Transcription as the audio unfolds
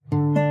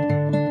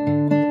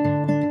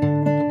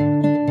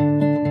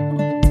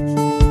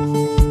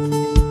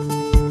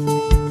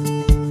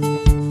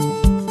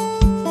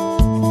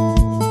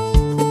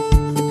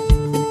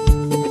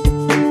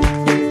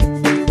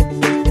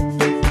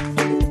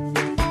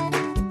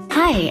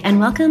Hi, and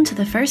welcome to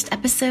the first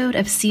episode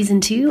of Season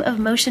 2 of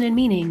Motion and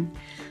Meaning.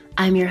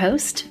 I'm your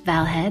host,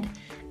 Val Head,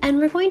 and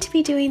we're going to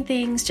be doing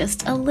things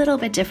just a little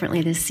bit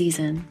differently this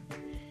season.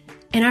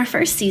 In our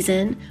first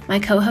season, my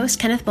co-host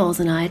Kenneth Bowles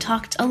and I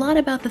talked a lot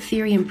about the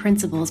theory and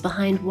principles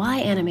behind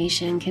why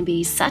animation can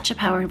be such a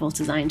powerful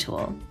design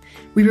tool.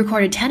 We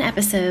recorded 10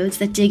 episodes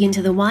that dig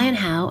into the why and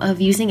how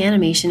of using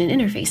animation in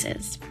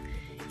interfaces.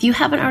 If you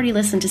haven't already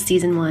listened to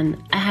Season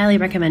 1, I highly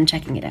recommend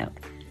checking it out.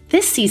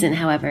 This season,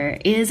 however,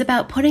 is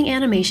about putting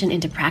animation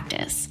into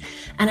practice,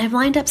 and I've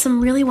lined up some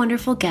really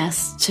wonderful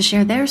guests to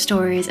share their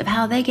stories of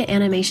how they get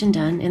animation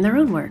done in their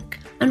own work.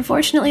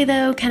 Unfortunately,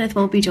 though, Kenneth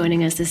won't be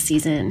joining us this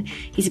season.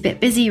 He's a bit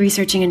busy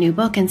researching a new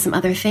book and some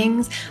other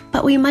things,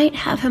 but we might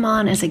have him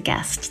on as a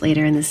guest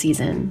later in the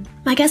season.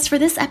 My guest for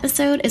this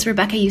episode is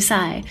Rebecca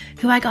Usai,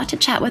 who I got to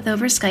chat with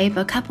over Skype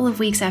a couple of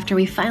weeks after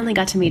we finally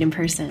got to meet in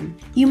person.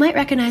 You might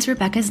recognize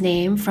Rebecca's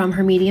name from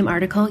her Medium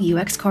article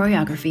UX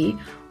Choreography,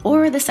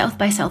 or the South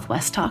by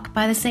Southwest talk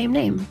by the same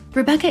name.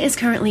 Rebecca is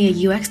currently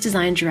a UX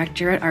design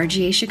director at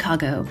RGA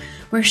Chicago,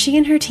 where she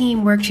and her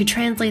team work to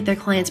translate their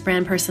clients'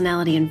 brand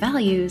personality and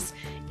values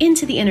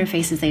into the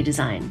interfaces they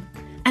design.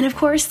 And of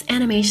course,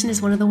 animation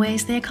is one of the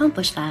ways they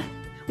accomplish that.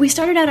 We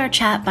started out our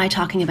chat by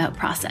talking about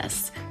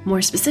process.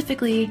 More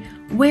specifically,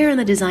 where in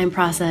the design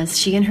process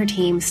she and her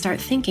team start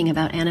thinking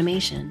about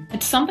animation.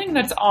 It's something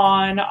that's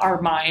on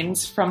our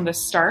minds from the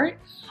start.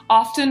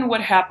 Often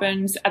what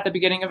happens at the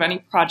beginning of any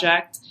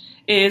project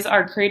is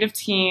our creative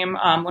team,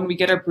 when we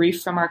get a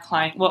brief from our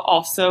client, will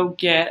also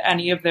get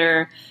any of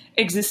their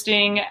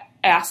existing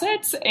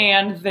assets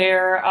and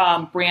their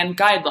brand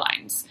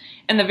guidelines.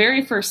 And the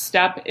very first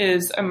step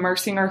is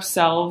immersing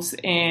ourselves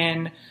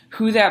in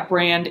who that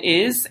brand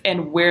is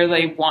and where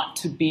they want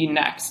to be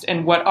next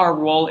and what our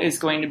role is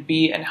going to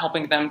be in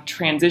helping them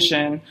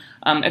transition,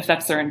 if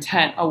that's their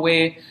intent,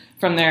 away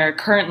from their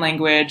current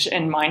language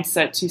and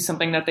mindset to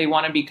something that they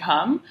want to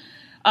become.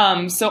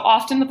 So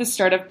often at the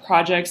start of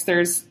projects,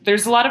 there's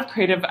a lot of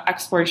creative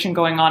exploration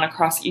going on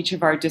across each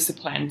of our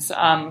disciplines.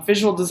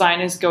 Visual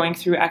design is going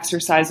through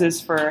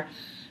exercises for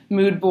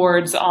mood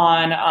boards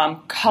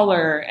on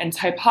color and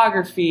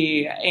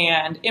typography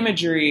and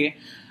imagery.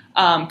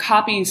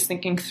 Copy is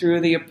thinking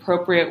through the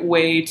appropriate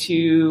way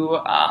to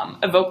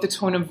evoke the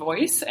tone of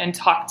voice and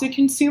talk to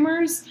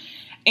consumers.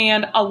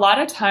 And a lot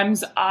of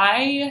times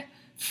I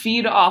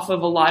feed off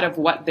of a lot of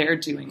what they're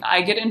doing.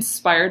 I get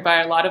inspired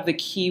by a lot of the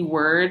key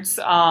words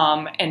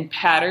and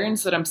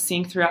patterns that I'm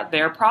seeing throughout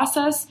their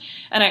process.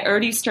 And I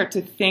already start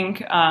to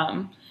think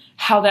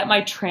how that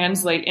might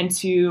translate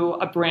into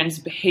a brand's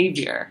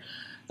behavior.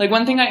 Like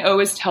one thing I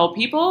always tell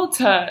people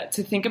to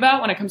think about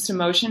when it comes to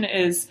motion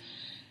is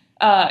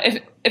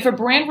if a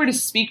brand were to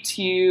speak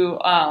to you,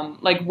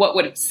 like what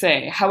would it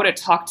say? How would it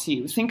talk to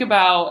you? Think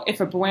about if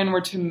a brand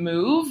were to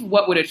move,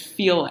 what would it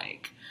feel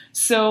like?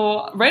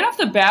 So right off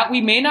the bat,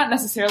 we may not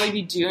necessarily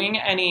be doing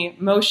any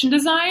motion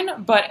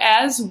design, but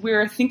as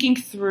we're thinking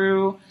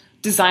through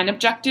design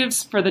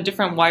objectives for the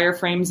different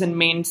wireframes and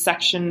main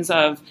sections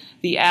of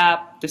the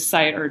app, the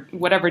site, or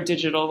whatever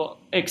digital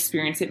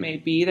experience it may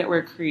be that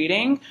we're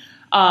creating,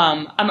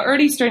 I'm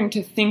already starting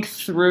to think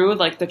through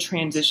like the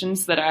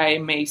transitions that I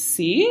may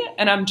see,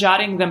 and I'm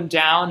jotting them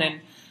down, and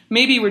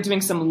maybe we're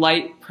doing some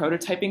light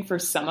prototyping for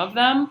some of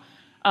them.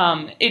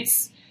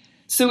 It's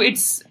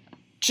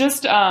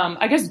just,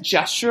 I guess,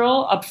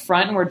 gestural up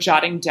front, and we're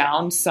jotting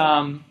down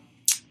some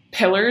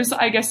pillars,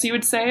 I guess you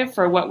would say,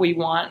 for what we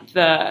want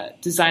the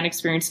design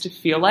experience to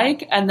feel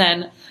like. And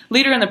then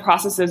later in the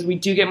process, as we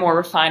do get more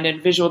refined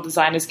and visual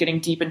design is getting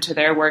deep into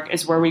their work,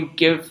 is where we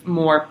give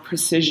more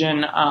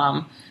precision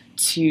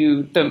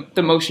to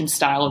the motion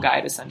style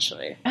guide,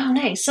 essentially. Oh,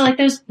 nice. So like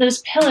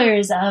those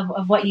pillars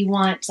of what you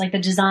want, like the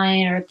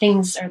design or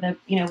things or the,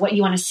 what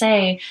you want to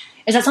say,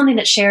 is that something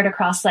that's shared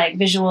across like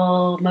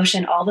visual,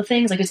 motion, all the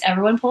things? Like does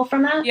everyone pull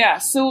from that? Yeah.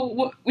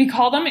 So we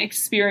call them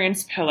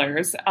experience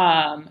pillars.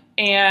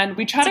 And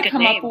we try to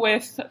come up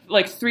with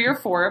like 3 or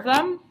 4 of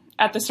them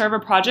at the start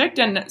of a project.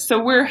 And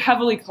so we're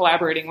heavily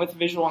collaborating with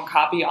visual and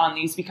copy on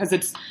these because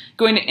it's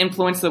going to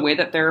influence the way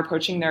that they're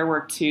approaching their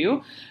work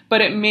too.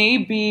 But it may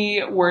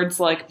be words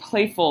like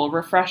playful,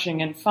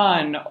 refreshing, and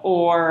fun,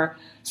 or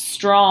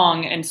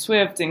strong and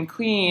swift and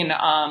clean,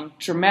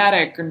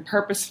 dramatic and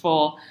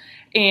purposeful.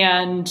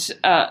 And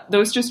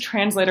those just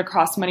translate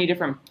across many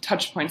different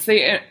touch points.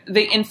 They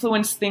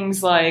influence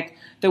things like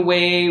the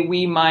way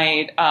we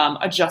might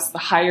adjust the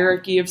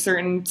hierarchy of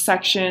certain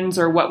sections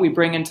or what we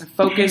bring into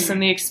focus in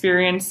the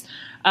experience.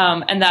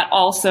 And that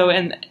also,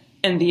 in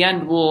the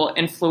end, will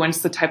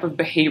influence the type of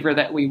behavior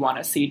that we want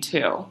to see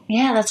too.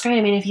 Yeah, that's great.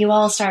 I mean, if you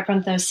all start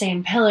from those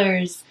same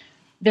pillars,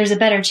 there's a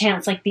better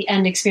chance like the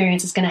end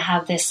experience is going to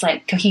have this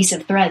like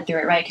cohesive thread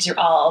through it, right? Because you're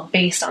all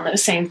based on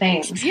those same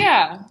things.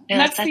 Yeah. And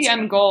that's the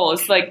end goal,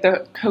 is like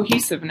the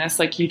cohesiveness,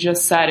 like you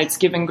just said. It's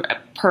giving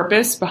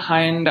purpose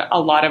behind a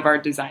lot of our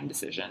design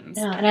decisions.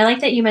 Yeah, and I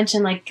like that you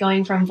mentioned like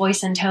going from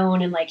voice and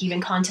tone and like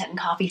even content and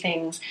copy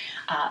things.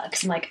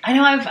 Because I'm like, I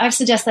know I've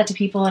suggested that to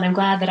people, and I'm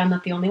glad that I'm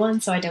not the only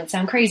one, so I don't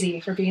sound crazy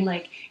for being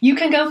like, you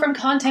can go from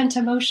content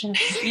to motion.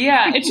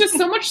 Yeah, it's just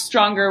so much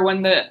stronger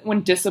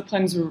when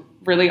disciplines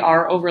really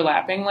are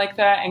overlapping like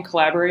that and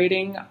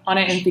collaborating on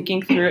it and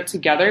thinking through it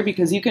together,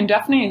 because you can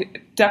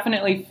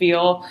definitely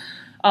feel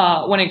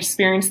when an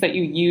experience that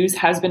you use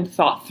has been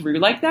thought through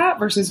like that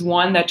versus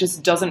one that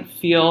just doesn't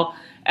feel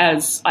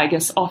as, I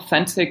guess,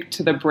 authentic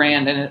to the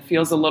brand, and it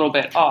feels a little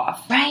bit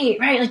off. Right.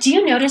 Like, do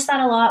you notice that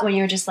a lot when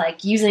you're just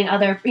like using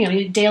other,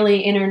 daily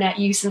internet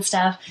use and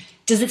stuff?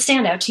 Does it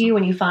stand out to you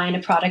when you find a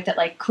product that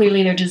like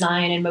clearly their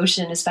design and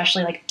motion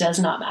especially like does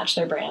not match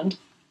their brand?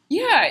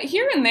 Yeah,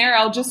 here and there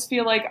I'll just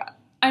feel like,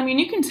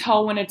 you can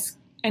tell when it's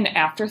an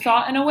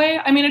afterthought in a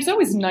way. It's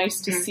always nice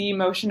to see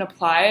motion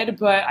applied,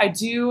 but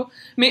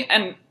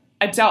and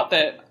I doubt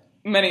that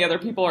many other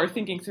people are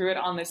thinking through it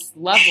on this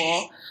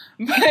level,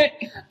 but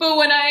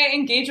when I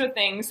engage with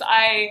things,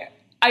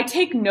 I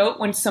take note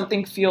when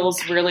something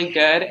feels really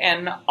good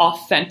and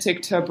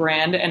authentic to a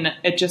brand, and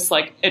it just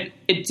like,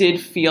 it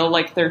did feel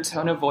like their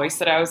tone of voice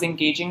that I was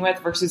engaging with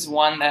versus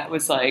one that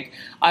was like,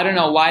 I don't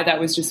know why that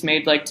was just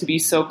made like to be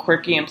so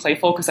quirky and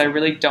playful, because I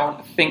really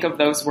don't think of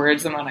those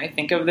words. And when I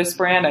think of this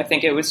brand, I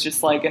think it was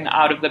just like an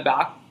out of the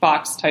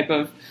box type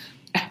of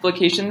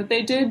application that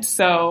they did.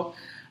 So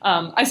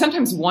I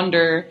sometimes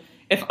wonder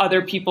if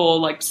other people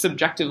like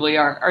subjectively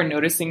are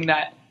noticing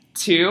that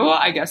too.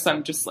 I guess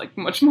I'm just like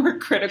much more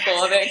critical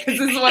of it because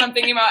this is what I'm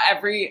thinking about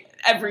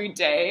every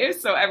day.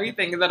 So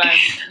everything that I'm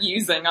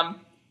using, I'm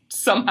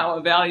somehow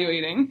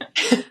evaluating.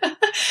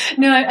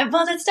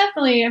 Well, that's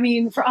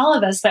definitely, for all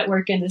of us that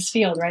work in this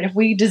field, right? If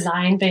we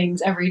design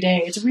things every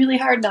day, it's really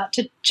hard not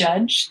to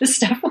judge the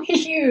stuff we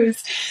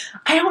use.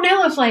 I don't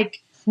know if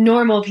like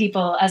normal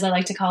people, as I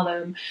like to call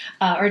them,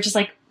 or just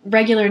like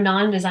regular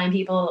non-design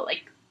people,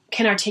 like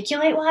can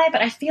articulate why,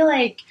 but I feel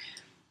like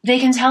they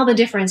can tell the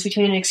difference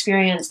between an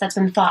experience that's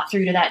been thought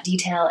through to that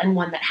detail and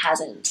one that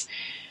hasn't.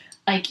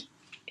 Like,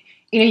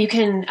 you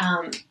can,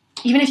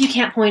 even if you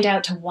can't point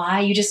out to why,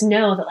 you just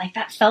know that like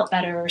that felt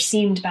better or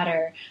seemed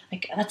better.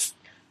 Like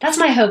that's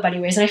my hope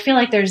anyways. And I feel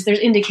like there's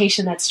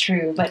indication that's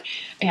true, but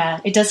yeah,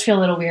 it does feel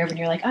a little weird when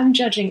you're like, I'm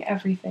judging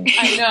everything.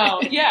 I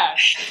know. Yeah,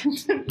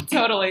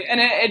 totally. And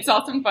it's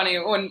often funny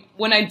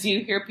when I do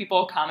hear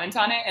people comment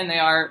on it and they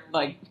are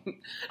like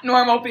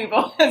normal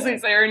people, as they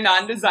say, or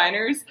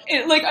non-designers,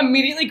 it like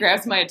immediately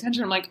grabs my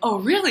attention. I'm like, oh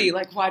really?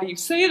 Like, why do you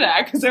say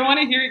that? Cause I want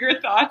to hear your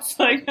thoughts,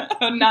 like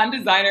a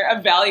non-designer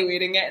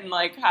evaluating it and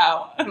like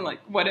how, and like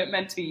what it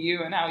meant to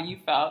you and how you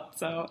felt.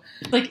 So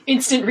like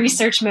instant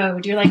research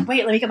mode. You're like,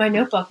 wait, let me get my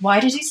notebook.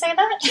 Why did you say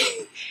that?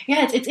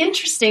 Yeah, it's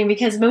interesting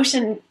because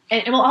motion,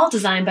 all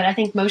design, but I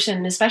think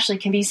motion especially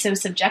can be so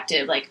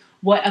subjective. Like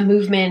what a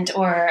movement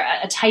or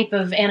a type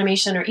of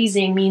animation or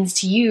easing means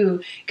to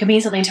you could mean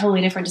something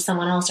totally different to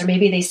someone else, or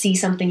maybe they see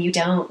something you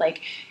don't.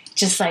 Like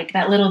just like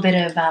that little bit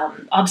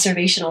of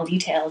observational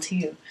detail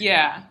too.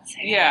 Yeah,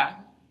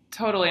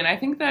 totally. And I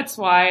think that's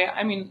why,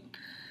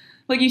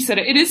 like you said,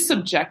 it is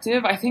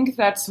subjective. I think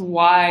that's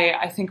why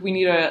I think we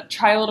need to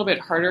try a little bit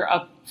harder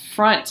up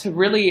front to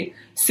really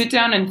sit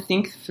down and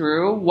think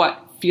through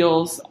what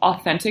feels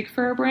authentic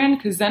for a brand,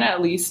 because then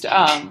at least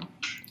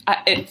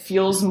it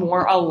feels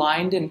more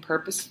aligned and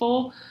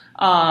purposeful.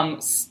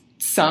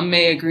 Some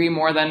may agree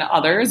more than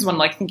others when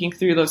like thinking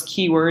through those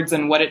keywords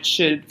and what it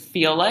should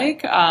feel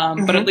like.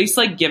 But at least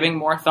like giving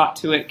more thought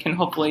to it can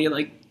hopefully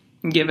like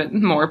give it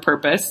more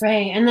purpose.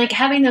 Right. And like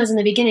having those in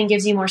the beginning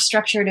gives you more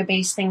structure to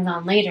base things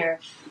on later.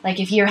 Like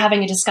if you're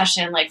having a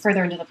discussion like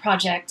further into the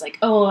project, like,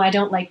 oh, I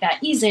don't like that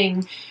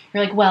easing.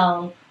 You're like,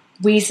 well,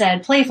 we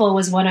said playful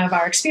was one of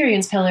our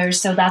experience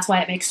pillars, so that's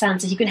why it makes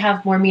sense. If you can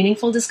have more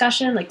meaningful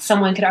discussion, like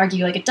someone could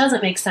argue like it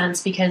doesn't make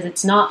sense because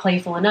it's not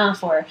playful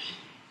enough, or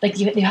like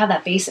you have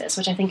that basis,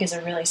 which I think is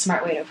a really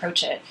smart way to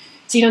approach it.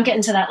 So you don't get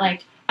into that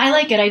like, I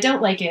like it, I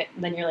don't like it,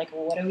 and then you're like,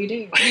 well, what do we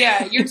do?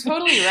 Yeah, you're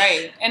totally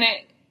right. And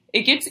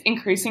it gets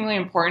increasingly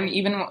important,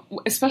 even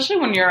especially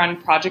when you're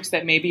on projects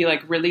that may be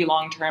like really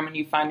long term and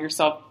you find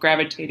yourself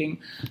gravitating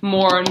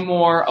more and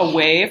more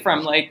away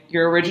from like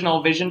your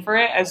original vision for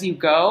it as you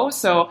go.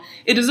 So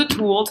it is a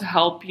tool to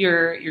help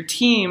your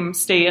team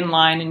stay in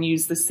line and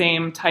use the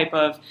same type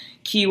of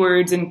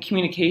keywords and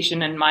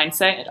communication and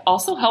mindset. It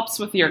also helps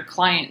with your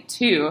client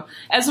too.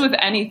 As with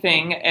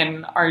anything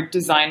in our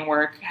design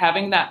work,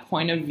 having that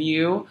point of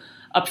view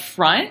up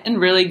front and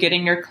really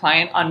getting your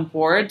client on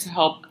board to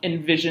help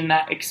envision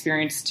that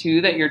experience too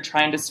that you're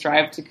trying to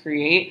strive to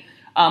create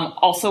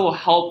also will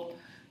help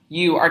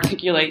you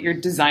articulate your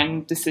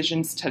design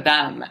decisions to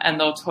them, and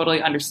they'll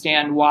totally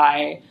understand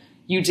why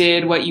you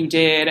did what you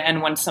did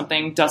and when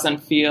something doesn't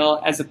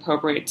feel as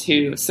appropriate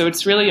too. So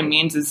it's really a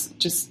means is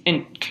just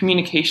in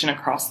communication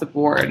across the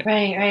board.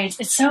 Right.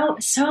 It's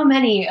so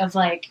many of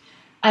like,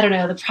 I don't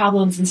know, the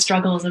problems and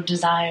struggles of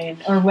design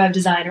or web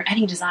design or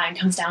any design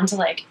comes down to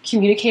like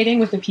communicating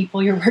with the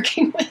people you're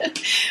working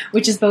with,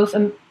 which is both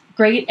a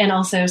great and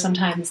also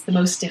sometimes the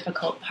most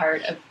difficult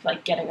part of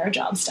like getting our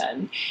jobs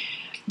done.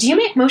 Do you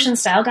make motion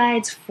style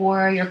guides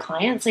for your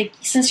clients? Like,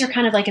 since you're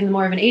kind of like in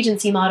more of an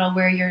agency model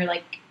where you're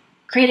like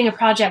creating a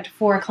project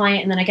for a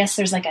client and then I guess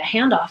there's like a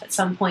handoff at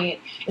some point.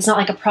 It's not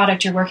like a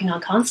product you're working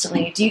on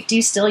constantly. Do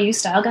you still use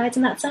style guides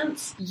in that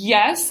sense?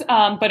 Yes,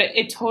 but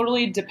it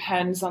totally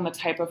depends on the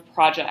type of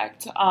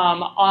project.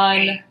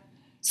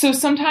 So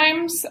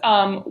sometimes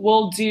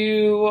we'll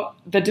do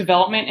the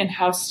development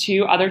in-house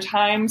too. Other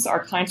times our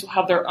clients will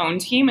have their own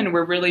team and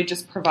we're really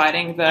just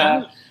providing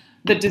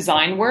the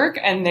design work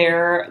and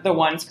they're the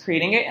ones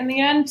creating it in the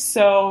end.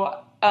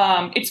 So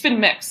it's been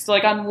mixed.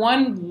 Like on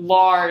one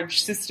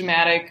large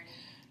systematic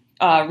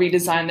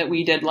redesign that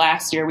we did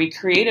last year, we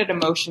created a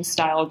motion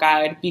style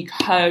guide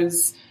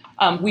because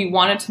we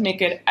wanted to make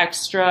it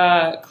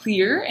extra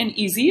clear and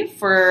easy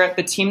for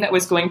the team that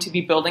was going to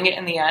be building it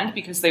in the end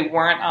because they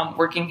weren't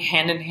working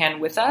hand in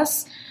hand with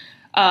us.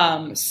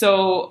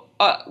 So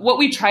what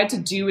we tried to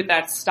do with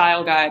that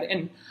style guide,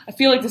 and I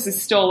feel like this is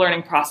still a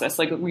learning process.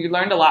 Like we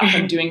learned a lot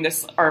from doing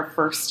this our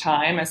first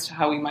time as to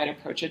how we might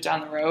approach it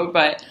down the road.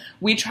 But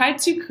we tried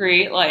to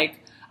create like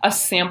a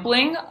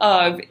sampling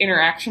of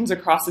interactions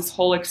across this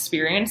whole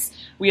experience.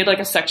 We had like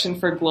a section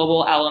for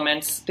global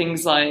elements,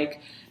 things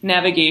like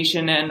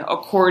navigation and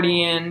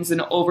accordions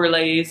and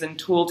overlays and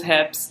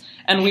tooltips.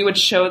 And we would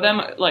show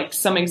them like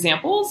some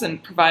examples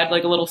and provide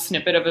like a little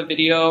snippet of a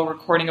video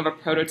recording of a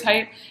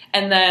prototype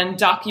and then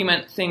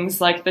document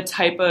things like the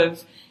type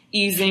of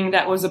easing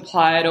that was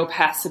applied,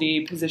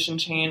 opacity, position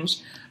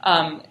change.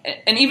 And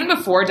even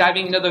before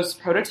diving into those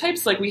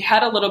prototypes, like we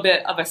had a little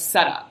bit of a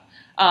setup.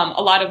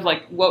 A lot of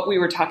like what we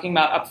were talking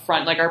about up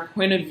front, like our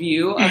point of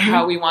view of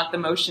how we want the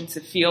motion to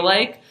feel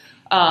like,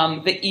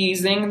 the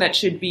easing that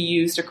should be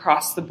used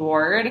across the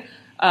board,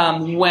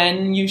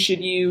 when you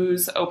should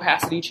use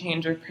opacity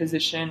change or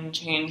position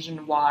change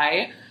and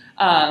why.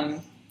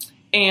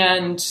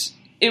 And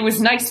it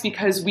was nice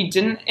because we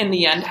didn't in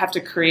the end have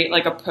to create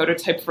like a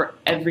prototype for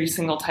every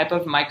single type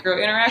of micro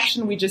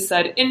interaction. We just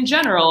said in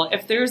general,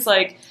 if there's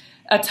like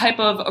a type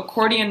of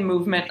accordion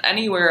movement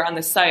anywhere on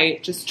the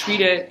site, just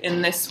treat it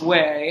in this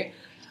way.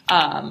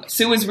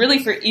 So it was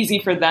really easy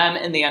for them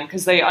in the end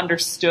because they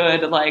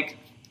understood like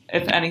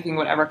if anything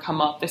would ever come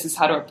up, this is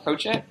how to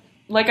approach it.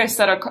 Like I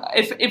said,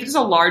 if it's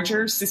a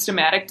larger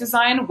systematic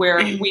design where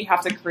we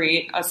have to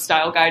create a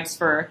style guides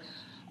for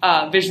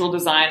visual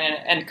design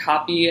and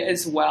copy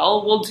as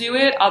well, we'll do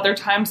it. Other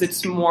times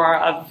it's more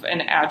of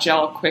an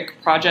agile,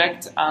 quick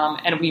project,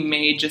 and we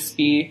may just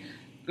be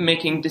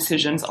making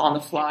decisions on the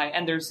fly,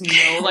 and there's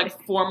no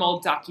like formal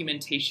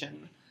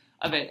documentation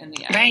of it in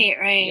the end.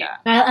 Right. Yeah.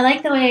 I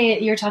like the way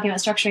you're talking about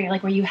structuring it,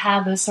 like where you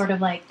have those sort of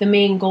like the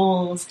main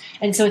goals,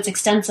 and so it's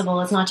extensible.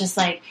 It's not just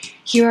like,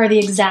 here are the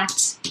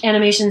exact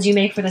animations you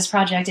make for this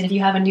project, and if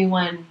you have a new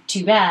one,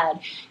 too bad.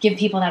 Give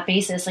people that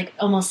basis, like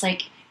almost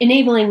like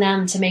enabling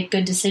them to make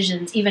good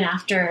decisions even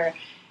after,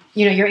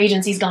 you know, your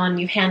agency's gone,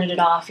 you've handed it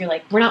off, you're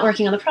like, we're not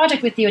working on the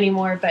project with you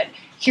anymore, but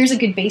here's a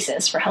good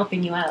basis for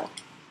helping you out.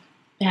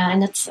 Yeah,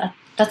 and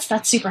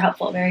that's super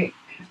helpful. Very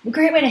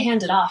great way to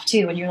hand it off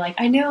too. When you're like,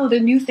 I know the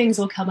new things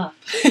will come up.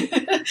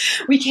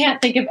 We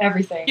can't think of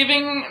everything.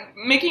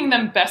 Making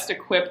them best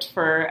equipped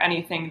for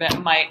anything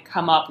that might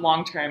come up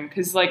long term.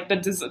 Because like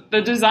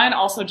the design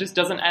also just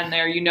doesn't end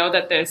there. You know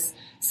that this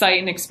site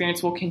and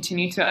experience will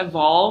continue to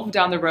evolve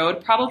down the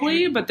road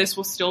probably, but this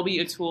will still be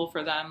a tool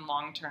for them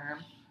long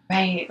term.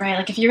 Right.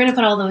 Like if you're going to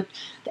put all the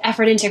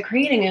effort into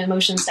creating an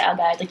motion style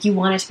guide, like you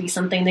want it to be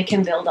something they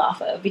can build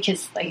off of,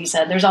 because like you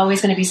said, there's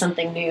always going to be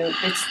something new.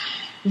 It's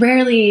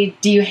rarely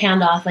do you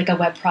hand off like a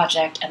web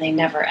project and they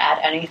never add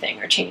anything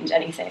or change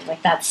anything.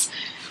 Like that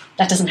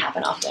doesn't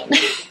happen often.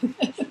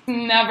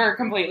 Never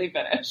completely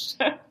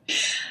finished.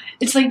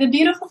 It's like the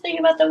beautiful thing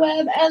about the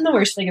web and the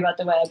worst thing about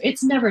the web.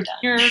 It's never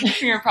done.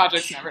 Your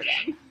project's never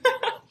done.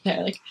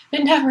 Yeah, like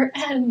it never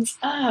ends.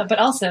 But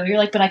also you're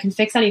like, but I can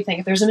fix anything.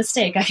 If there's a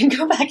mistake, I can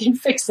go back and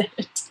fix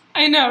it.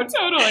 I know,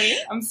 totally.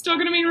 I'm still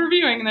going to be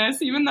reviewing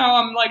this, even though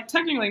I'm like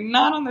technically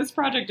not on this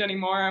project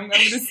anymore. I'm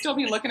going to still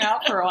be looking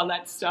out for all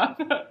that stuff.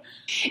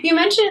 You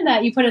mentioned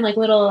that you put in like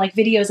little like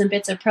videos and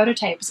bits of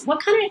prototypes.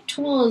 What kind of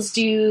tools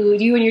do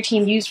you and your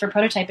team use for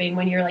prototyping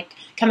when you're like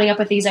coming up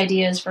with these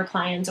ideas for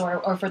clients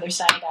or for their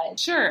style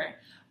guides? Sure.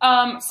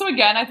 So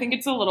again, I think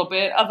it's a little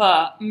bit of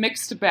a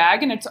mixed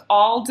bag, and it's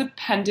all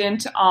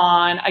dependent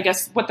on, I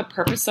guess, what the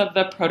purpose of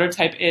the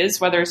prototype is,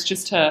 whether it's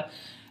just to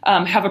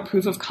have a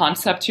proof of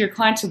concept to your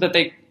client so that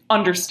they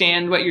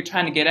understand what you're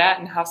trying to get at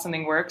and how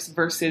something works,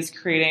 versus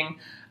creating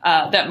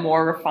that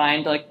more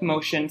refined like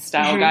motion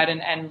style guide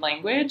and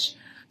language.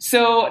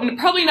 So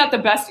probably not the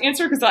best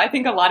answer, because I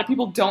think a lot of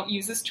people don't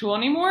use this tool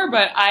anymore,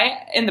 but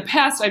in the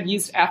past I've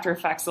used After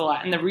Effects a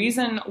lot. And the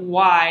reason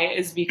why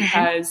is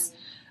because,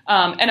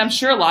 and I'm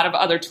sure a lot of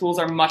other tools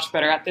are much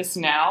better at this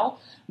now,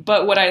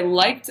 But what I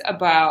liked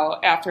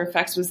about After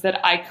Effects was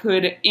that I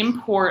could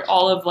import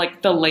all of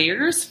like the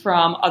layers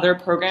from other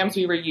programs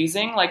we were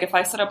using. Like if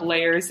I set up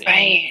layers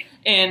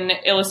in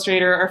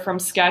Illustrator or from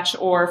Sketch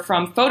or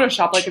from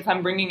Photoshop, like if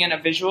I'm bringing in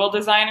a visual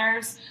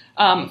designer's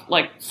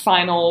like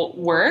final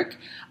work,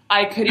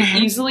 I could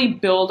easily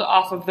build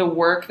off of the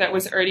work that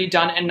was already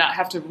done and not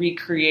have to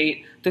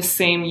recreate the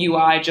same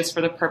UI just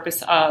for the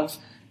purpose of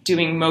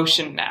doing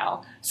motion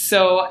now.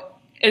 So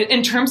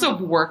in terms of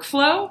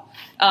workflow,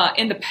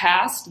 in the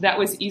past, that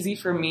was easy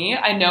for me.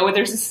 I know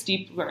there's a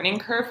steep learning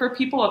curve for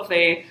people if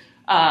they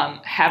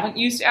haven't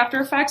used After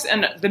Effects.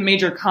 And the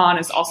major con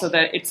is also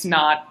that it's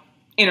not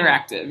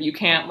interactive. You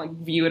can't like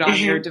view it on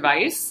your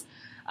device.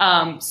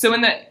 So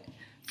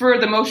for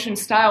the motion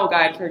style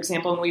guide, for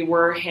example, when we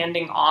were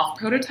handing off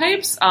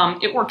prototypes,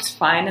 it worked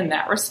fine in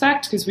that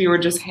respect because we were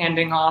just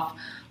handing off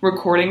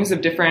recordings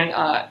of different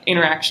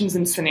interactions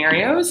and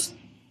scenarios.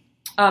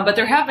 But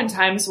there have been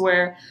times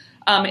where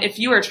if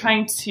you are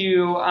trying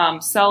to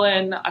sell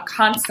in a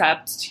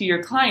concept to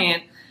your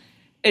client,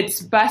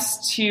 it's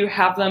best to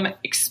have them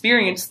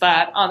experience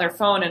that on their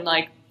phone and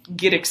like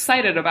get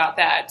excited about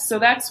that. So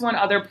that's when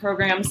other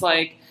programs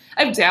like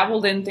I've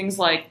dabbled in things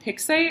like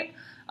Pixate.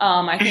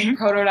 I think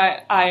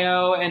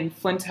Proto.io and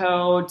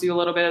Flinto do a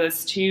little bit of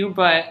this too,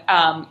 but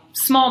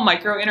small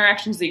micro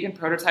interactions that you can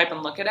prototype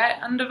and look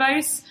at on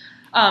device.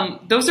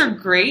 Those are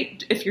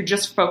great if you're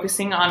just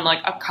focusing on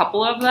like a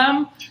couple of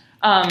them.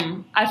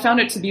 I found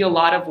it to be a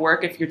lot of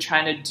work if you're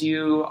trying to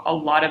do a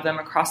lot of them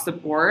across the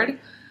board.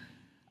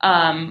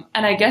 And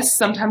I guess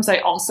sometimes I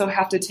also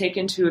have to take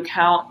into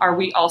account, are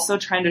we also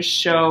trying to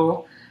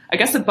show, I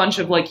guess, a bunch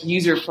of like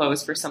user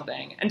flows for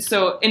something? And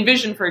so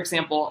InVision, for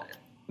example,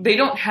 they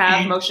don't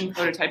have motion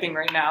prototyping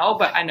right now,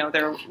 but I know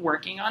they're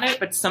working on it.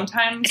 But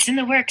sometimes it's in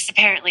the works,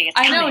 apparently.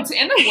 I know it's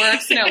in the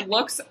works and it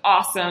looks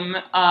awesome.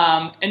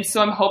 And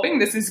so I'm hoping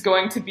this is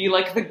going to be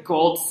like the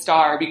gold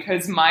star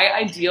because my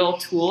ideal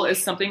tool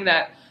is something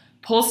that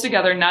pulls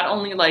together not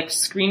only like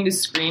screen to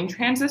screen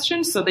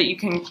transitions so that you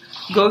can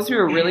go through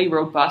a really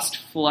robust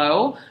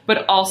flow,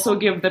 but also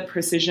give the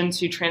precision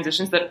to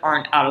transitions that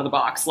aren't out of the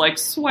box, like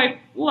swipe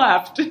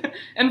left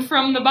and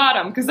from the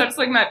bottom. Because that's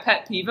like my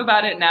pet peeve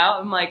about it now.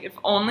 I'm like, if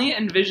only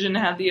InVision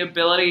had the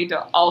ability to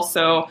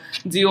also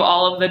do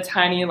all of the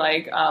tiny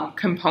like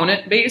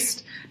component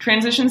based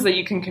transitions that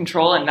you can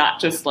control and not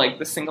just like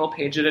the single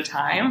page at a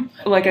time.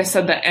 Like I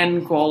said, the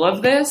end goal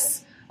of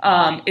this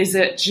is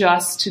it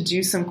just to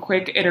do some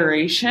quick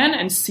iteration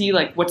and see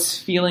like what's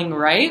feeling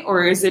right?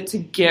 Or is it to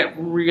get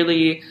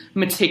really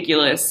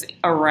meticulous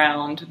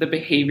around the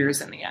behaviors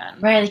in the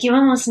end? Right. Like you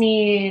almost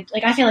need,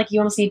 like I feel like you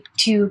almost need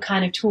two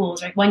kind of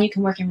tools, right? One, you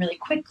can work in really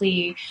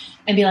quickly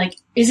and be like,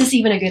 is this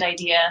even a good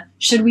idea?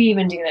 Should we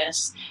even do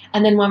this?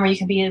 And then one where you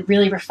can be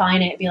really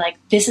refine it and be like,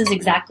 this is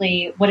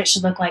exactly what it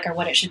should look like or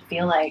what it should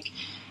feel like.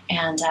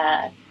 And,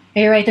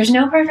 you're right. There's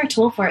no perfect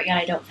tool for it yet,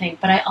 I don't think.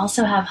 But I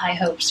also have high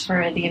hopes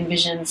for the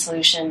InVision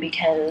solution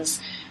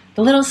because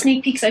the little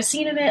sneak peeks I've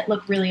seen of it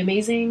look really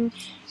amazing.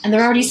 And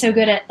they're already so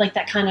good at like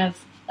that kind of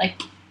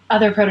like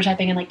other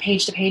prototyping and like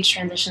page to page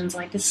transitions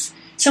like this.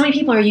 So many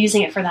people are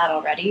using it for that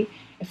already.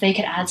 If they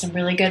could add some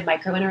really good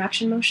micro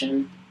interaction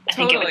motion, I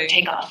think it would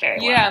take off very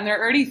well. Yeah, and they're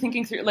already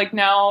thinking through like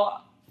now.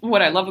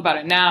 What I love about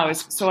it now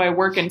is, so I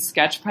work in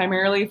Sketch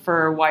primarily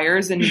for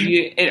wires, and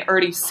it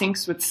already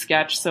syncs with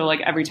Sketch. So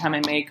like every time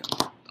I make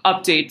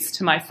updates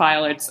to my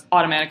file, it's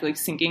automatically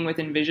syncing with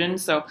InVision.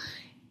 So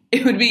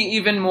it would be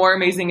even more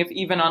amazing if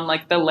even on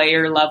like the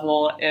layer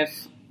level,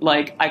 if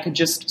like I could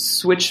just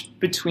switch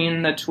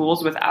between the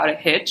tools without a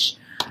hitch.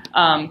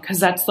 'Cause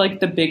that's like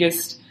the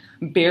biggest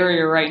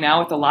barrier right now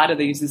with a lot of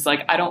these is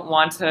like, I don't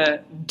want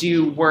to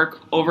do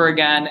work over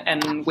again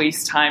and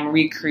waste time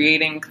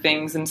recreating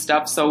things and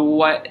stuff. So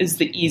what is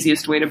the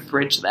easiest way to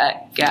bridge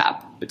that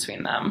gap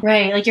between them?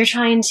 Right. Like you're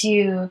trying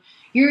to,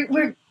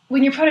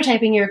 when you're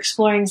prototyping, you're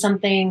exploring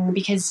something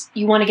because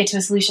you want to get to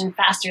a solution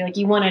faster. Like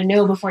you want to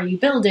know before you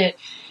build it.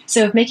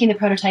 So if making the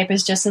prototype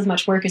is just as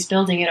much work as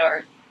building it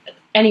or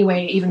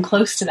anyway, even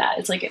close to that,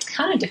 it's like, it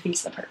kind of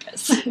defeats the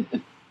purpose.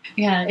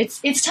 Yeah,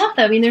 it's tough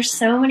though. I mean, there's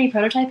so many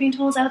prototyping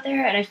tools out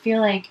there and I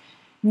feel like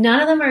none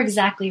of them are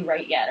exactly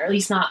right yet, or at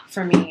least not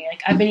for me.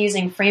 Like I've been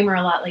using Framer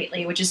a lot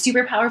lately, which is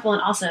super powerful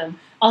and awesome.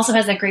 Also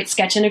has that great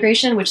Sketch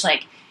integration, which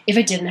like if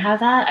it didn't have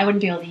that, I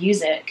wouldn't be able to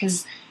use it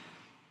because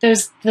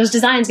those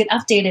designs get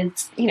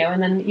updated, you know,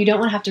 and then you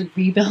don't want to have to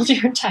rebuild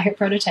your entire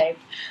prototype.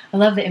 I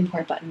love the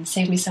import button.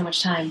 Saved me so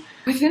much time.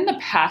 Within the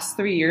past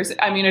 3 years,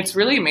 I mean, it's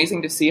really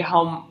amazing to see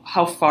how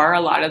far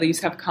a lot of these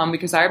have come,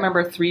 because I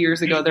remember 3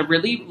 years ago, there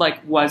really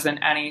like wasn't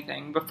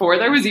anything before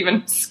there was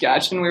even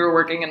Sketch, and we were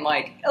working in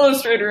like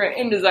Illustrator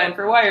and InDesign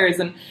for wires,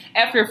 and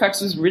After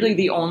Effects was really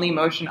the only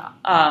motion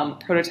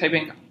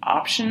prototyping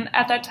option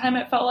at that time,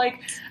 it felt like.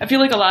 I feel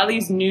like a lot of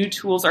these new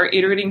tools are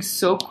iterating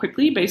so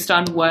quickly based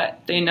on what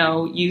they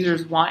know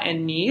users want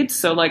and need.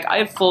 So like I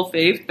have full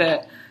faith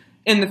that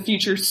in the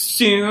future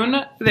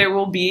soon there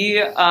will be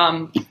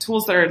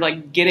tools that are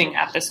like getting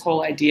at this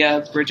whole idea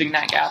of bridging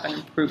that gap and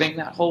improving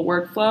that whole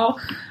workflow.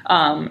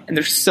 And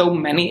there's so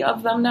many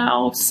of them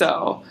now.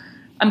 So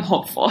I'm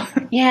hopeful.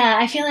 Yeah,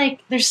 I feel like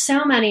there's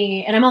so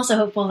many, and I'm also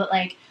hopeful that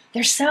like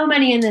there's so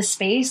many in this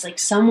space, like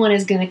someone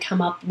is going to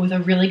come up with a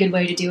really good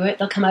way to do it.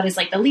 They'll come out as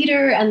like the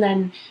leader, and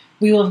then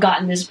we will have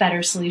gotten this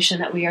better solution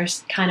that we are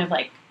kind of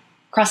like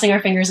crossing our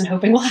fingers and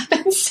hoping will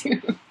happen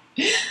soon.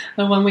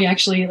 The one we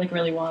actually like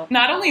really want.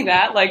 Not only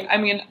that, like, I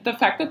mean, the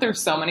fact that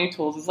there's so many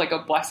tools is like a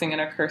blessing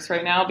and a curse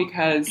right now,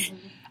 because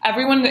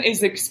everyone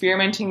is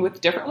experimenting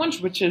with different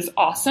ones, which is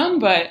awesome.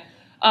 But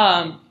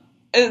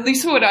at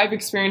least what I've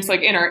experienced,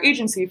 like in our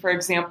agency, for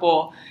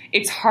example,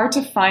 it's hard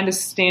to find a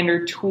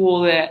standard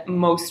tool that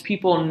most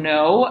people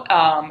know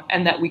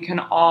and that we can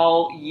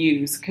all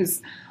use,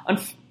 because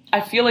I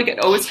feel like it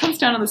always comes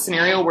down to the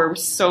scenario where we're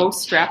so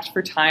strapped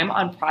for time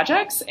on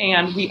projects,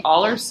 and we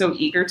all are so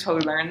eager to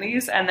learn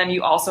these. And then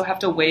you also have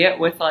to weigh it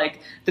with like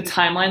the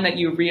timeline that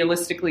you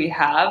realistically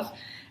have.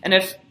 And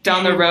if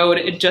down the road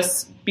it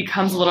just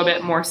becomes a little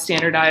bit more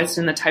standardized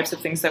in the types of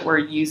things that we're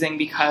using,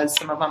 because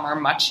some of them are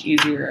much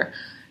easier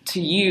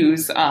to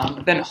use,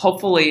 then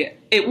hopefully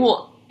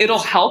it'll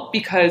help,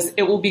 because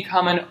it will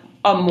become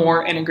a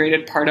more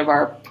integrated part of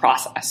our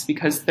process,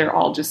 because they're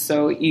all just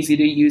so easy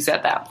to use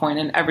at that point,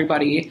 and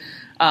everybody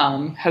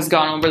has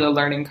gone over the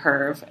learning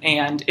curve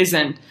and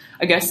isn't,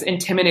 I guess,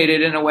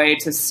 intimidated in a way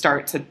to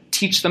start to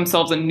teach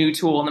themselves a new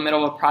tool in the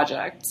middle of a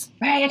project.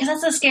 Right, because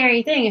that's a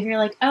scary thing. If you're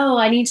like, oh,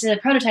 I need to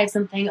prototype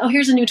something. Oh,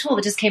 here's a new tool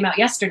that just came out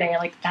yesterday.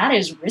 Like, that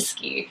is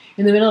risky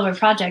in the middle of a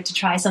project to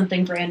try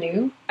something brand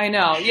new. I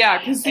know, yeah,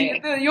 because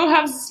you'll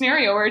have a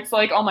scenario where it's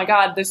like, oh my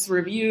God, this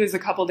review is a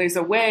couple days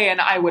away, and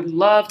I would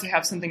love to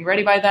have something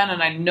ready by then,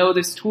 and I know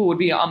this tool would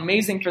be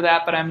amazing for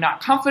that, but I'm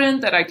not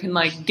confident that I can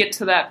like get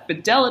to that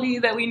fidelity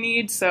that we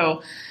need.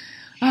 So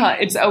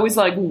it's always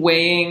like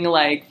weighing,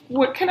 like,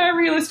 what can I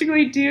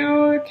realistically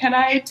do? Can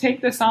I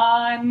take this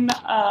on?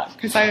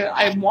 Because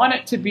I want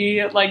it to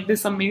be like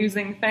this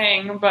amazing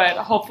thing, but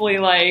hopefully,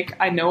 like,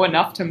 I know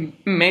enough to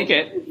make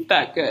it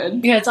that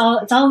good. Yeah, it's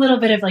all a little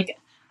bit of like,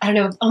 I don't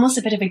know, almost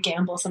a bit of a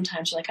gamble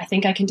sometimes. You're like, I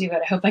think I can do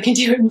it. I hope I can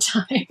do it in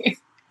time.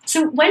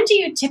 So when do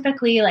you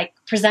typically like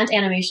present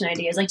animation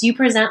ideas? Like, do you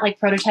present like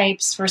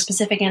prototypes for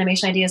specific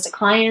animation ideas to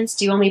clients?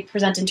 Do you only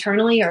present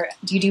internally, or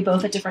do you do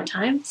both at different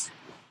times?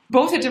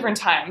 Both at different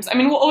times. I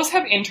mean, we'll always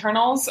have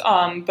internals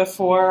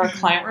before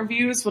client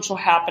reviews, which will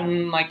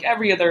happen like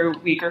every other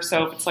week or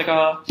so if it's like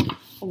a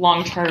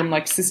long-term,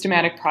 like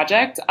systematic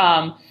project.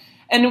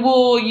 And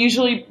we'll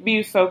usually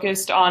be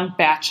focused on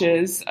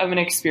batches of an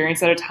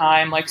experience at a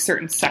time, like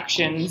certain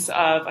sections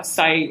of a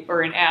site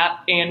or an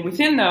app. And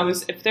within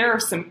those, if there are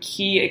some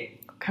key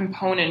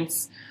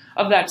components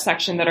of that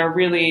section that are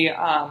really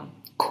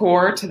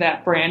core to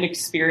that brand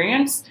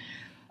experience,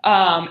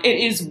 it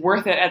is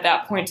worth it at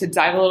that point to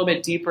dive a little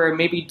bit deeper,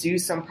 maybe do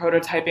some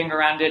prototyping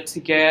around it to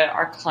get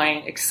our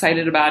client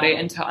excited about it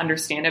and to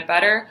understand it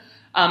better.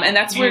 And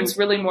that's where it's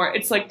really more,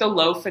 it's like the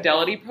low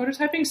fidelity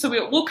prototyping. So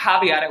we'll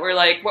caveat it. We're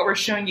like, what we're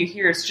showing you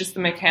here is just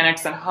the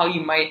mechanics on how you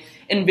might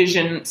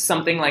envision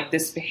something like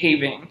this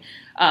behaving.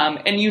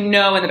 And you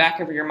know in the back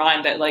of your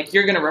mind that like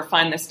you're going to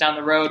refine this down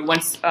the road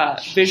once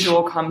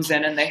visual comes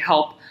in and they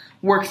help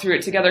work through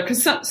it together.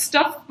 Because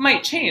stuff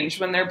might change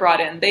when they're brought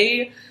in.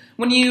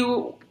 When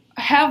you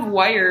have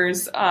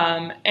wires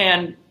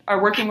and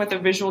are working with a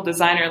visual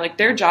designer, like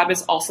their job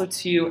is also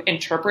to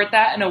interpret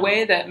that in a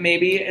way that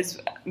maybe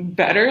is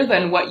better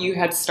than what you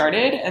had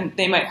started, and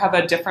they might have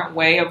a different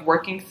way of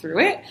working through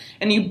it,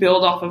 and you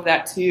build off of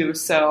that too.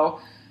 So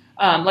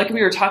like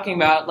we were talking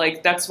about,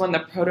 like that's when the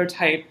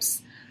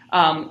prototypes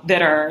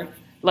that are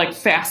like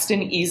fast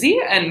and easy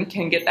and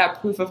can get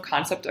that proof of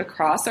concept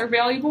across are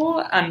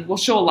valuable, and we'll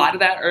show a lot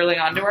of that early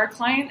on to our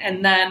client.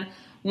 And then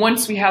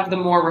once we have the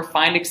more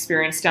refined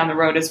experience down the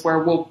road is where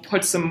we'll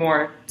put some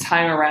more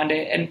time around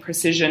it and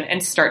precision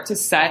and start to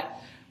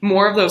set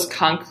more of those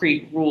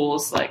concrete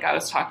rules like I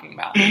was talking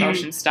about in the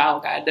Motion Style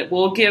Guide, that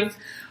will give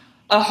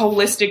a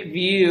holistic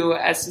view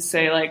as to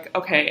say like,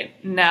 okay,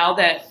 now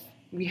that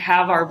we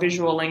have our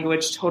visual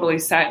language totally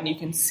set and you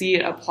can see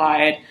it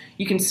applied,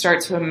 you can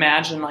start to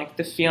imagine like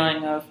the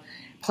feeling of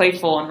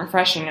playful and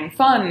refreshing and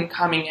fun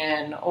coming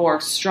in, or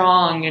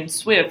strong and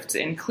swift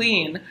and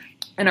clean,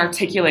 and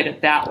articulate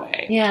it that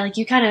way. Yeah, like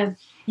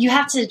you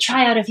have to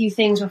try out a few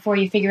things before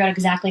you figure out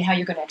exactly how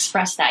you're going to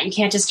express that. You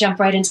can't just jump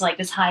right into like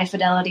this high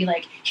fidelity,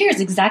 like, here's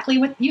exactly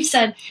what you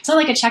said. It's not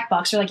like a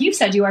checkbox. You're like, you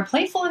said you are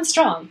playful and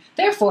strong.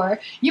 Therefore,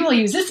 you will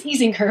use this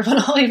easing curve on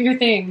all of your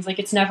things. Like,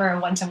 it's never a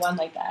one-to-one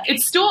like that.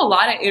 It's still a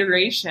lot of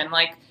iteration.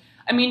 Like,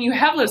 I mean, you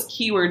have those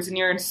keywords and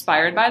you're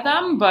inspired by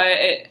them, but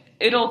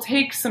it'll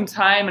take some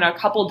time and a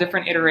couple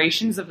different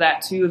iterations of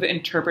that too, of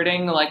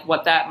interpreting like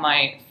what that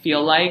might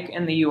feel like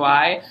in the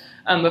UI.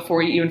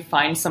 Before you even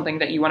find something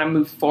that you want to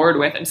move forward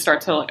with and start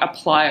to like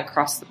apply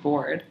across the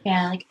board.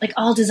 Yeah, like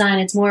all design,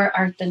 it's more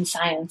art than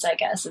science, I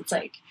guess. It's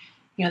like,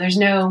 you know, there's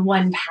no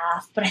one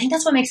path, but I think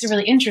that's what makes it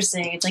really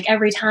interesting. It's like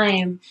every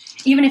time,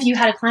 even if you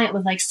had a client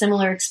with like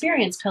similar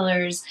experience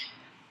pillars,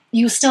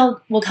 you still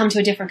will come to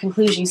a different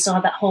conclusion. You still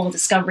have that whole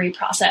discovery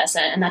process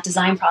and that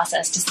design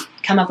process to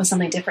come up with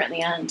something different in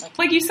the end.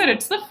 Like you said,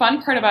 it's the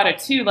fun part about it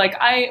too. Like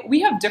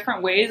we have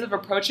different ways of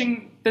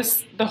approaching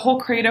the whole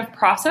creative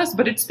process,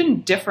 but it's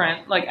been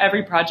different. Like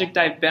every project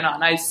I've been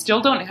on, I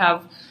still don't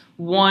have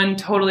one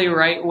totally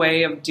right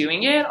way of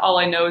doing it. All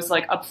I know is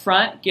like up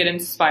front, get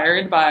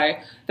inspired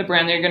by the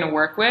brand that you're going to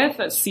work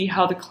with, see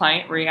how the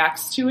client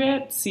reacts to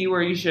it, see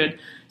where you should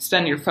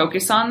spend your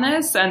focus on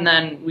this, and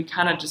then we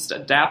kind of just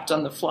adapt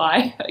on the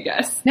fly, I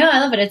guess. No, I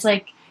love it.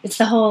 It's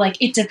the whole like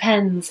it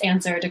depends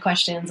answer to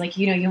questions. Like,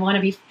 you know, you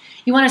want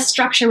to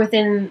structure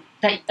within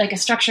that, like a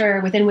structure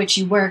within which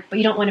you work, but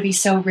you don't want to be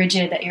so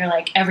rigid that you're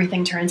like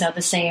everything turns out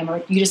the same,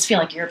 or you just feel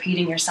like you're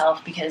repeating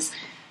yourself, because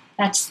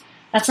that's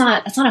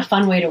not a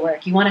fun way to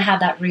work. You want to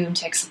have that room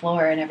to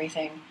explore and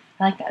everything.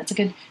 I like that. It's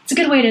a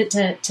good way to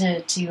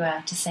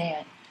say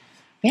it.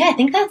 But yeah, I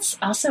think that's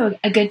also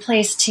a good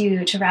place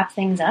to wrap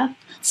things up.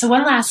 So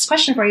one last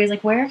question for you is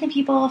like, where can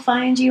people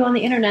find you on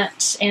the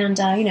internet and,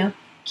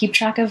 keep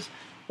track of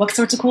what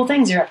sorts of cool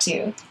things you're up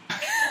to?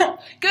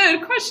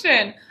 Good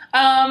question.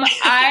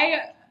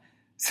 I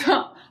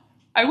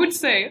would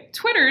say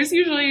Twitter is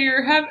usually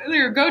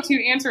your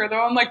go-to answer,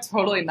 though I'm like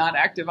totally not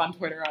active on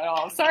Twitter at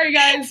all. Sorry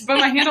guys, but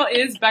my handle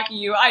is Becky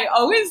U. I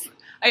always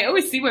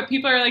see what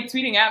people are like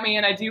tweeting at me,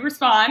 and I do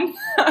respond,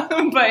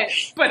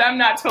 but I'm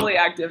not totally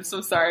active. So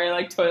sorry, I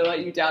like totally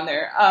let you down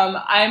there.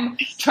 I'm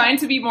trying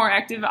to be more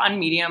active on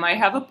Medium. I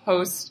have a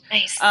post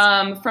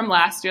from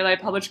last year that I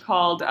published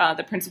called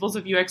 "The Principles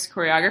of UX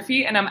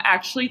Choreography," and I'm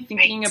actually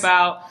thinking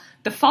about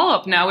the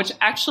follow-up now, which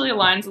actually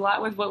aligns a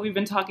lot with what we've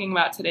been talking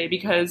about today.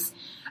 Because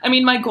I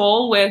mean, my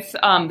goal with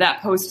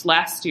that post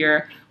last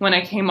year, when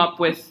I came up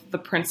with the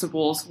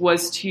principles,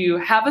 was to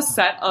have a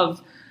set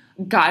of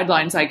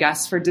guidelines, I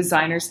guess, for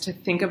designers to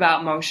think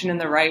about motion in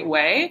the right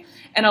way.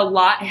 And a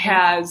lot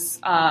has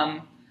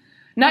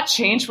not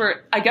changed,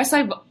 where I guess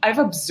I've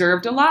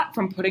observed a lot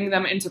from putting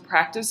them into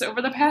practice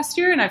over the past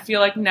year. And I feel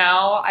like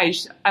now I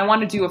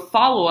want to do a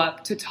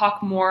follow-up to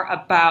talk more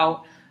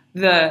about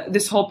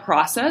this whole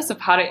process of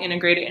how to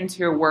integrate it into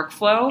your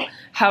workflow,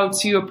 how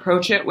to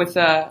approach it with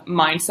a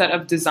mindset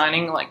of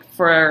designing like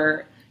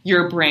for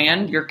your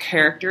brand, your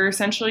character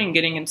essentially, and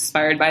getting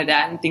inspired by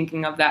that and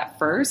thinking of that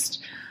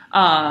first.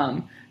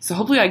 So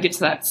hopefully I get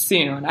to that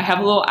soon. I have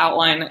a little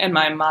outline in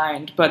my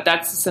mind, but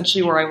that's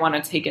essentially where I want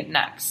to take it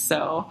next.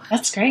 So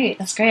That's great.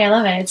 I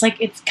love it. It's like,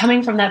 it's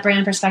coming from that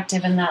brand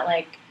perspective, and that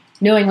like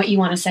knowing what you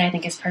want to say, I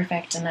think is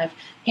perfect. And the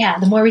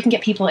more we can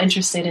get people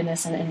interested in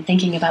this and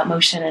thinking about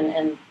motion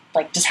and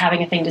like just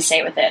having a thing to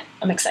say with it,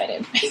 I'm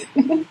excited.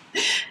 So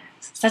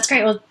that's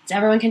great. Well,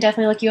 everyone can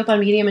definitely look you up on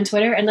Medium and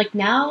Twitter. And like,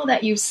 now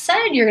that you've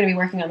said you're going to be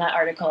working on that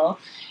article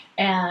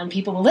and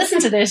people will listen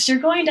to this, you're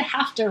going to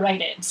have to write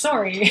it.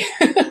 Sorry.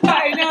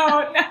 I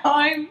know. Now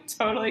I'm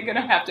totally going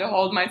to have to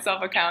hold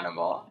myself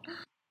accountable.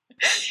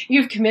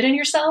 You've committed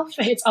yourself.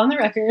 It's on the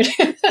record.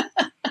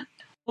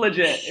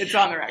 Legit. It's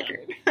on the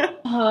record.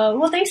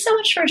 Well, thanks so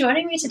much for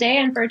joining me today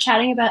and for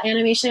chatting about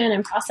animation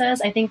and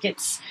process. I think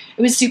it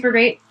was super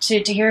great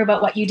to hear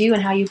about what you do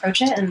and how you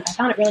approach it, and I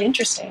found it really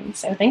interesting.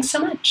 So thanks so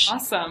much.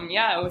 Awesome.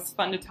 Yeah, it was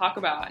fun to talk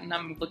about, and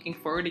I'm looking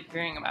forward to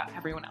hearing about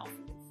everyone else.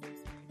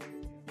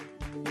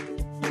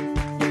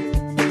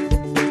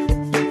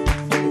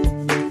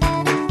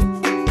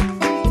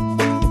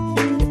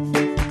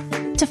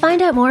 To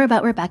find out more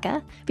about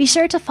Rebecca, be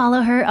sure to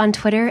follow her on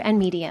Twitter and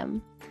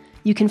Medium.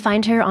 You can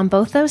find her on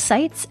both those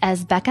sites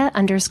as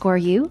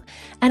Becca_U,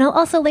 and I'll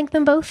also link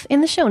them both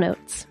in the show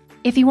notes.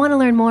 If you want to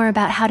learn more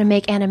about how to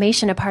make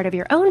animation a part of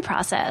your own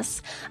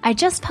process, I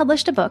just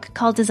published a book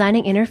called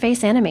Designing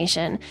Interface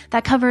Animation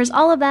that covers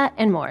all of that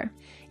and more.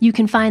 You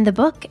can find the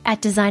book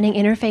at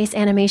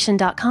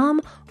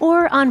designinginterfaceanimation.com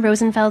or on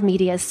Rosenfeld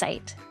Media's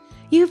site.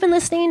 You've been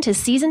listening to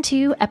Season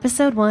 2,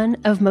 Episode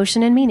 1 of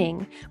Motion and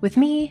Meaning with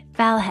me,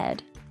 Val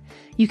Head.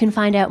 You can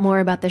find out more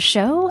about the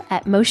show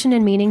at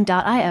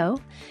motionandmeaning.io,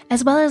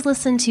 as well as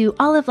listen to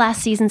all of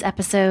last season's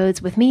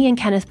episodes with me and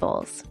Kenneth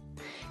Bowles.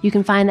 You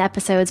can find the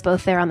episodes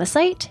both there on the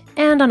site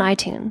and on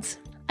iTunes.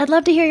 I'd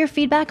love to hear your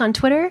feedback on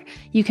Twitter.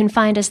 You can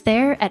find us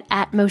there at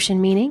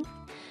 @motionmeaning.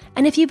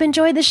 And if you've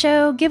enjoyed the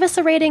show, give us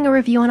a rating or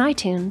review on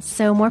iTunes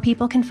so more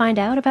people can find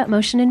out about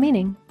motion and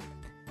meaning.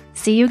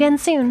 See you again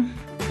soon.